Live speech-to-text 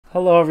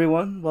Hello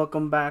everyone,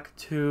 welcome back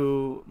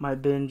to my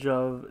binge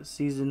of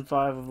Season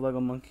 5 of Lego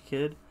Monkey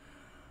Kid.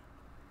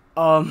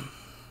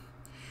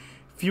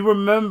 If you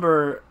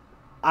remember,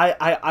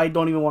 I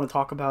don't even want to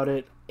talk about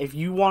it. If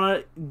you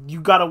want to,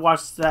 you gotta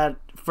watch that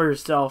for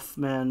yourself,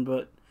 man,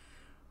 but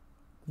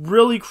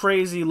really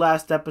crazy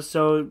last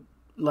episode.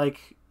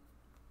 Like,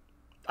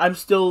 I'm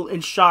still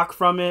in shock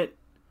from it.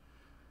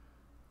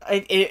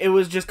 It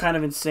was just kind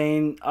of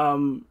insane.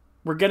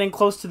 We're getting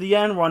close to the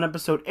end. We're on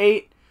episode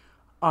 8.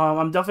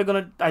 I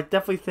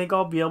definitely think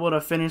I'll be able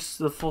to finish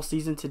the full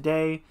season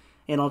today,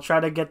 and I'll try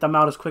to get them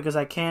out as quick as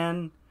I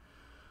can.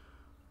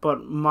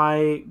 But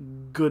my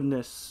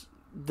goodness,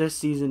 this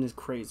season is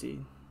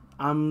crazy.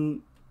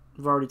 I've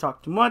already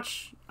talked too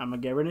much. I'm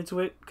gonna get right into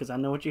it because I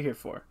know what you're here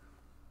for.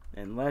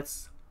 And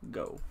let's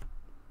go.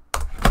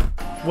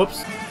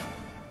 Whoops.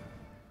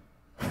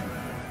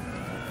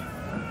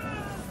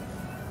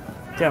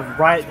 Damn,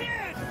 right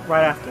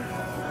after.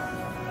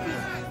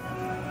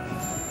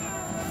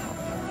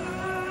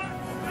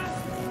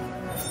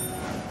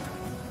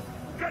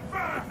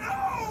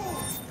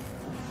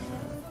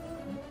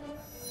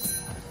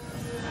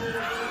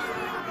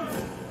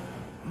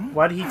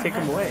 Why did he take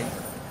him away?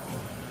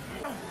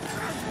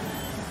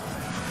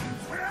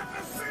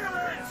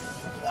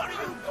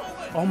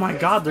 Oh my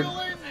god,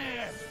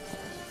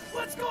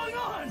 What's going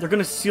on? They're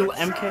gonna seal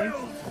MK?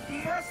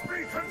 Must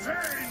be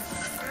contained.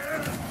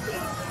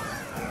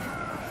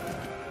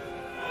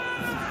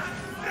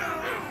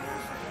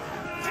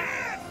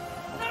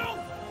 No!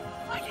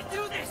 I can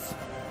do this!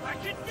 I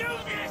can do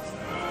this!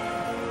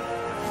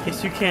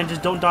 Yes, you can.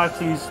 Just don't die,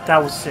 please.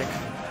 That was sick.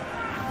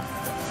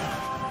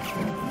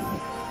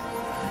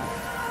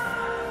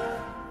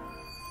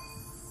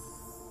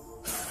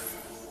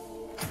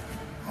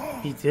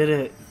 He did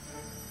it.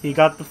 He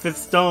got the 5th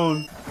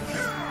stone.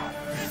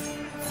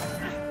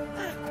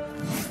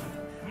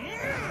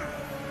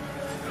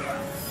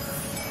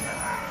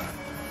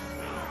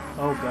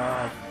 Oh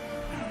god.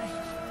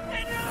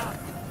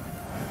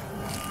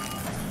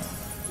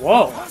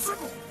 Whoa.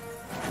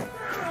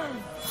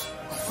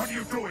 What are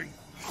you doing?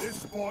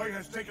 This boy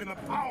has taken the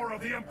power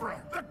of the Emperor.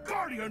 The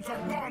Guardians are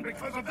gone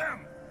because of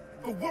them.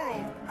 The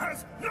world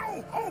has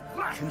no hope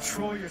left.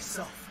 Control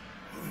yourself.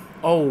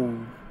 Oh.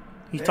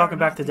 He's talking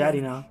back to Daddy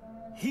now.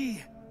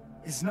 He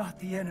is not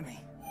the enemy.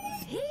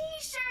 He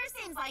sure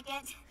seems like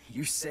it.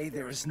 You say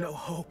there is no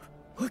hope.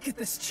 Look at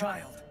this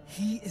child.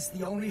 He is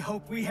the only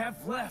hope we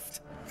have left.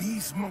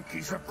 These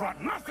monkeys have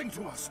brought nothing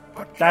to us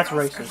but That's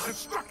chaos racist. and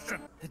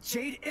destruction. The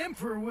Jade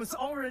Emperor was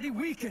already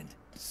weakened.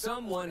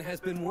 Someone has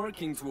been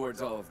working towards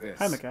all of this.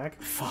 Hi, Macaque.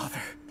 Father,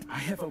 I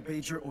have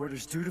obeyed your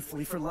orders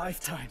dutifully for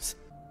lifetimes.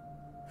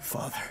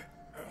 Father,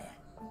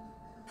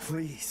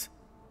 please.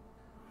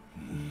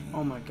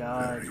 Oh my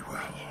god. Very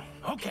well.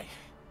 Okay,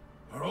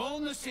 we're all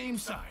on the same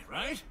side,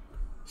 right?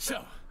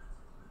 So,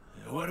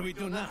 what do we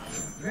do now?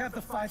 You have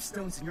the 5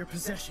 stones in your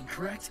possession,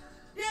 correct?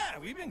 Yeah,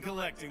 we've been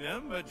collecting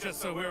them, but just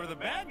so whoever the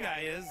bad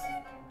guy is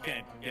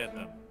can't get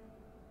them.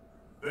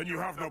 Then you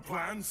have no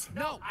plans?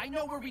 No, I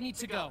know where we need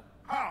to go.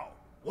 How?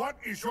 What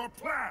is your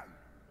plan?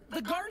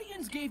 The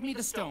Guardians gave me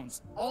the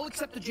stones, all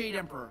except the Jade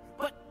Emperor,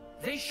 but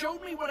they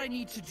showed me what I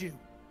need to do.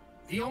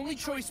 The only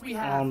choice we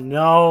have, Oh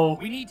no.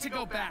 we need to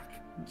go back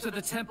to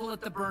the temple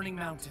at the Burning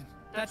Mountain.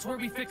 That's where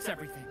we fix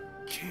everything.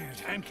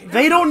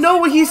 They don't know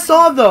what he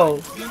saw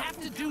though. We have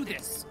to do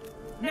this.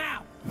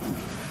 Now!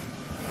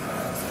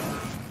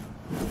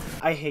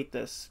 I hate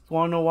this.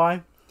 Wanna know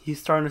why? He's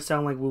starting to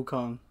sound like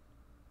Wukong.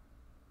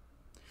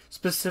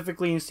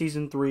 Specifically in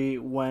Season 3,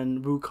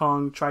 when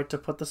Wukong tried to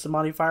put the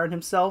Samadhi Fire in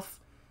himself,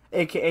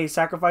 aka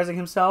sacrificing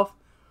himself,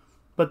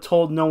 but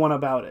told no one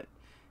about it.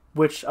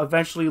 Which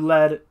eventually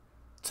led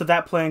to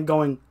that plan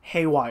going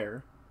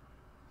haywire.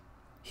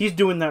 He's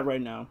doing that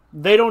right now.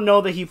 They don't know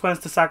that he plans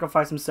to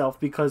sacrifice himself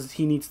because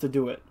he needs to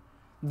do it.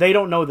 They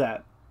don't know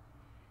that.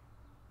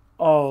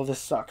 Oh, this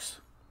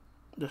sucks.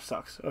 This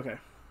sucks. Okay.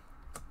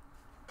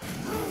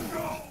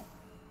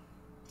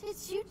 Did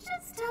you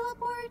just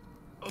teleport?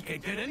 Okay,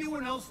 did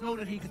anyone else know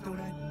that he could do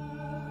that?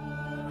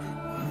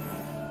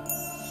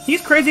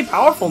 He's crazy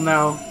powerful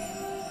now.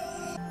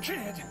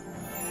 Kid!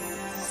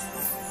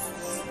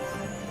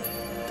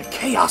 The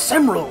Chaos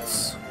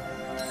Emeralds!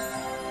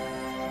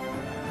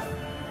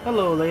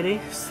 Hello, lady.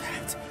 Is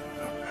that the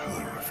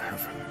pillar of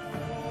heaven?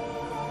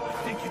 I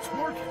think it's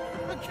working.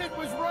 The kid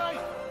was right.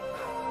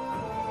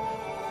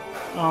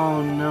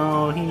 Oh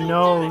no, he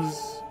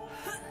knows.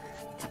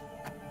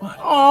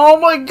 Oh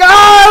my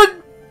god!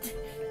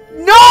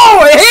 No!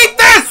 I hate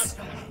this!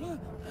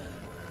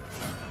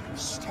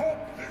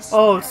 Stop this!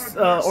 Oh, it's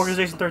madness.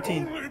 Organization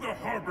 13. Only the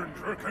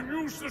Harbinger can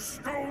use the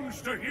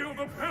stones to heal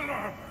the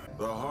pillar.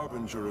 The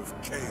Harbinger of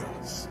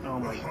Chaos. Oh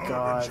my the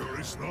god. Harbinger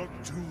is not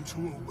due to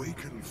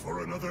awaken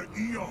for another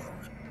eon,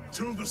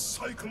 till the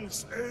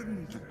cycle's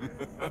end.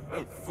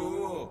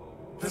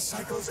 Fool. The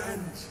cycle's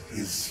end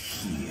is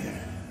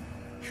here.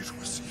 It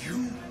was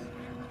you.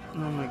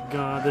 Oh my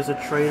god, there's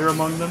a traitor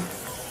among them?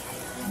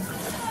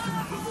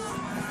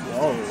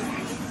 Whoa.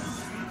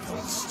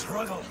 Don't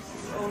struggle.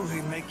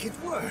 Only make it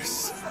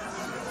worse.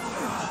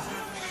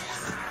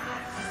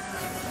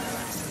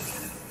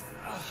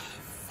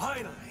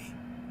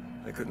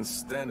 I couldn't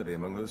stand to be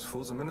among those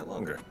fools a minute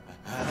longer.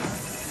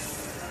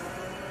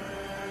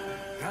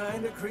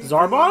 Kinda creepy,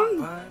 Zarbon?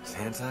 but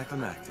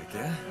anticlimactic,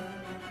 yeah?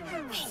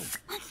 Hey,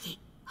 Monkey,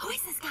 who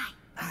is this guy?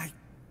 I,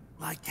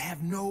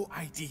 have no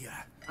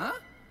idea. Huh?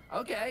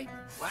 Okay.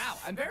 Wow,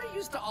 I'm very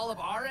used to all of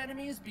our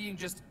enemies being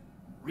just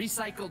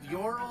recycled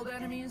your old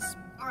enemies.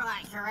 Or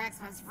like your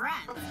ex-man's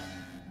friend.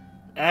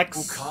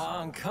 X.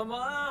 Kong, come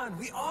on!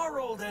 We are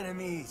old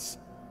enemies!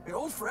 We're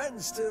old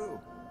friends, too.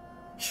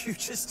 You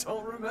just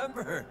don't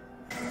remember.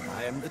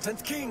 I am the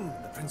 10th King,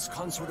 the Prince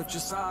Consort of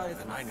Jisai,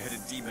 the Nine-Headed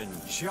Demon,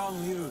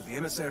 Xiang Yu, the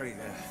Emissary.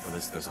 The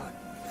list goes on.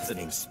 The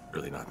name's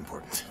really not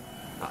important.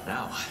 Not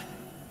now.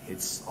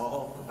 It's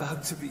all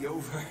about to be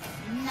over.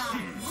 No,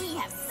 we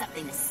have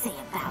something to say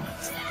about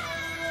it.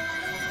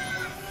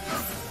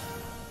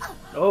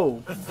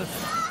 Oh.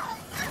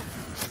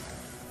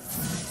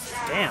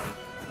 Damn.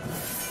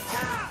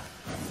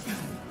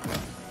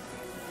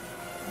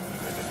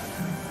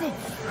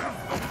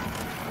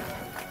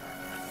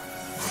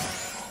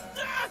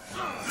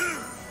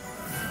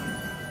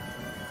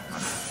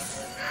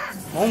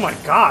 Oh my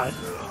god.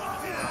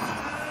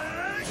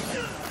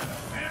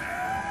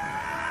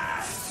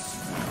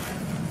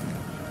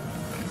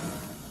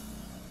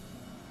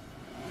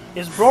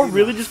 Is bro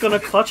really just gonna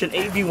clutch an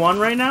 8v1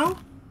 right now?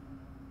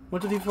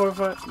 1, 2, 3, 4,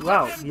 5.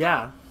 Wow,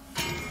 yeah.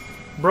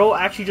 Bro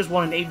actually just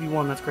won an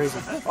 8v1, that's crazy.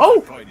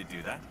 Oh! Going to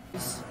do that.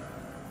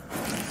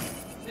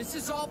 This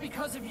is all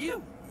because of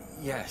you.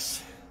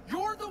 Yes.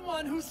 You're the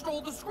one who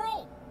stole the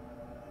scroll.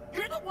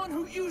 You're the one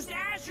who used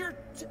Azure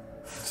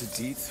To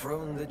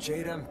dethrone the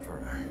Jade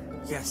Emperor.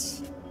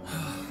 Yes.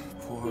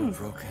 Poor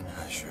broken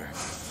Azure.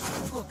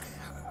 Look,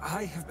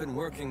 I have been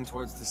working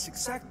towards this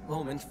exact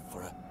moment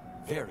for a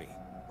very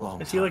long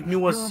time. Is he like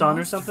Nua's son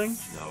or something?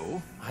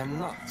 No, I'm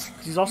not.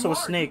 He's also a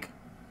snake.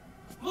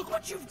 Look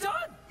what you've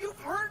done! You've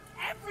hurt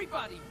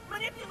everybody!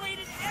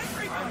 Manipulated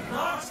everybody!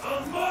 Not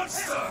a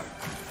monster!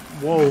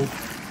 Whoa.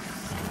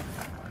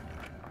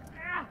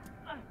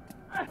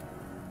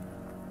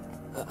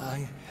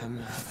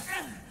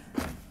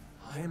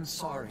 I am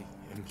sorry,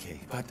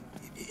 MK, but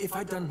if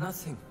I'd done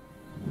nothing...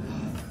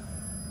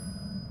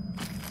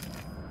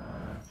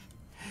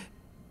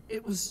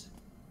 It was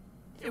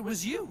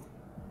you.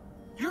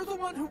 You're the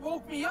one who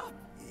woke me up.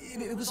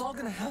 It was all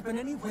gonna happen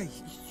anyway.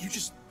 You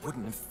just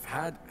wouldn't have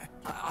had...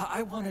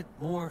 I wanted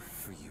more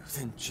for you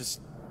than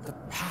just the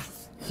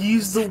path.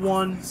 He's the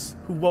one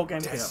who woke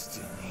MK up.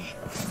 Destiny.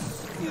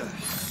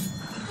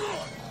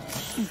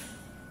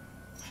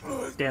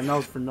 Damn, that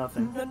was for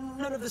nothing.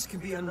 None of this can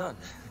be undone.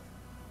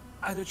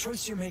 Either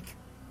choice you make,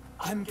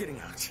 I'm getting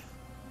out.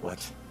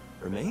 What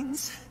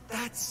remains?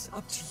 That's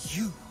up to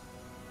you.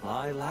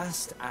 My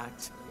last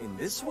act in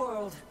this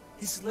world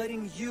is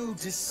letting you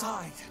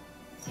decide.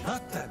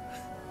 Not them.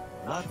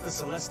 Not the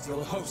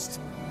celestial host.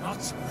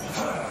 Not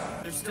her.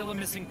 There's still a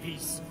missing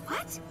piece.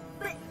 What?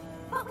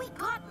 But we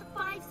got the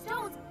 5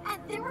 stones,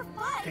 and there were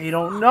 5. They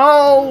don't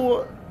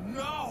know.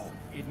 No!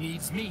 It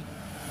needs me.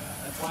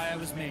 That's why I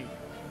was made.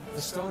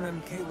 The stone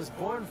MK was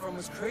born from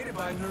was created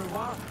by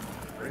Nirwa.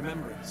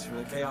 Remembrance from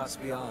the chaos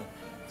beyond.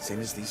 Same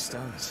as these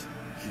stones.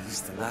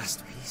 He's the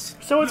last piece.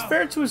 So it's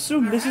fair to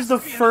assume this is the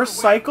first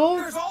cycle?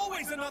 There's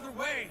always another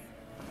way.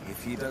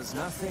 If he does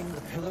nothing,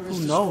 the pillar is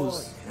Who knows?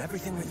 destroyed and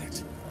everything with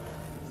it.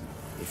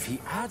 If he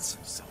adds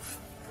himself,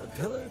 the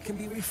pillar can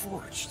be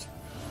reforged.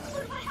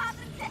 What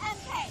happens to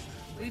MK?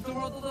 Leave the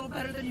world a little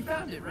better than you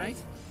found it, right?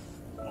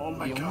 Oh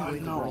my The only god, way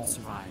the no. world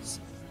survives,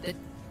 that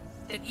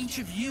each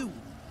of you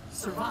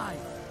survive,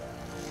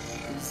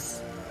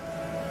 is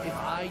if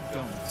I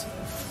don't.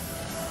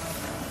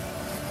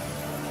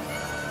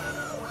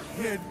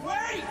 Kid,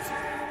 wait!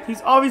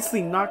 He's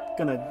obviously not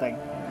gonna, like...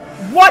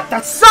 What?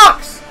 That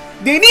sucks!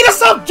 They need to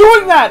stop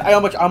doing that! I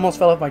almost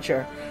fell off my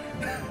chair.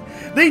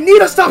 They need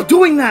to stop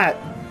doing that!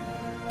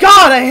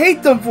 God, I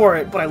hate them for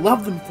it! But I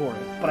love them for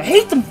it. But I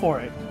hate them for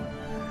it!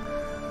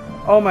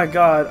 Oh my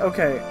god,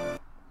 okay.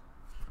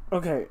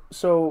 Okay,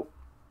 so...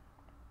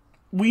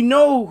 We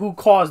know who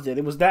caused it.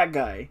 It was that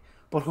guy.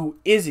 But who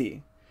is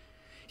he?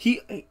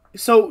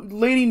 So,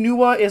 Lady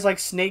Nua is like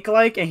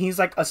snake-like, and he's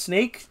like a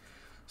snake?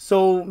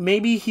 So,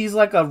 maybe he's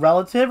like a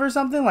relative or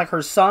something? Like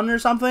her son or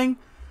something?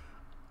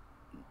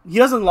 He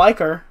doesn't like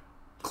her,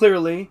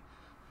 clearly.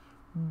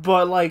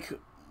 But, like,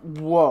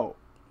 whoa.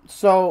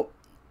 So,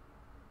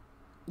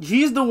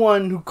 he's the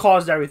one who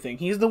caused everything.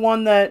 He's the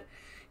one that...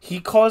 He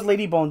caused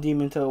Lady Bone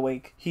Demon to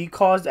awake. He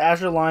caused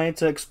Azure Lion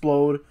to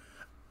explode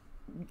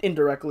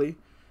indirectly.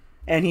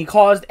 And he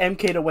caused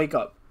MK to wake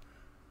up.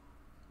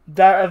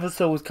 That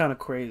episode was kind of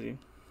crazy.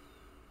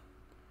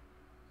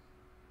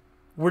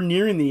 We're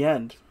nearing the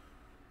end.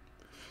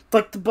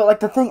 But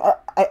the thing,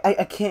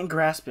 I can't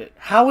grasp it.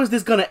 How is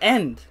this gonna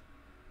end?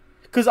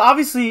 Because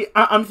obviously,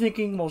 I'm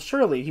thinking, well,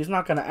 surely he's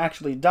not gonna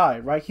actually die,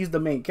 right? He's the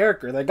main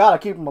character. They gotta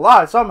keep him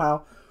alive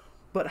somehow.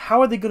 But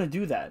how are they gonna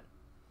do that?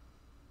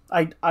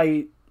 I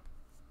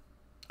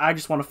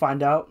just want to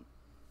find out.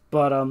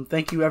 But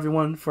thank you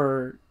everyone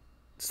for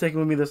sticking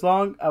with me this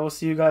long. I will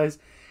see you guys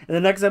in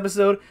the next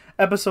episode,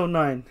 episode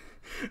 9.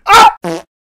 Ah!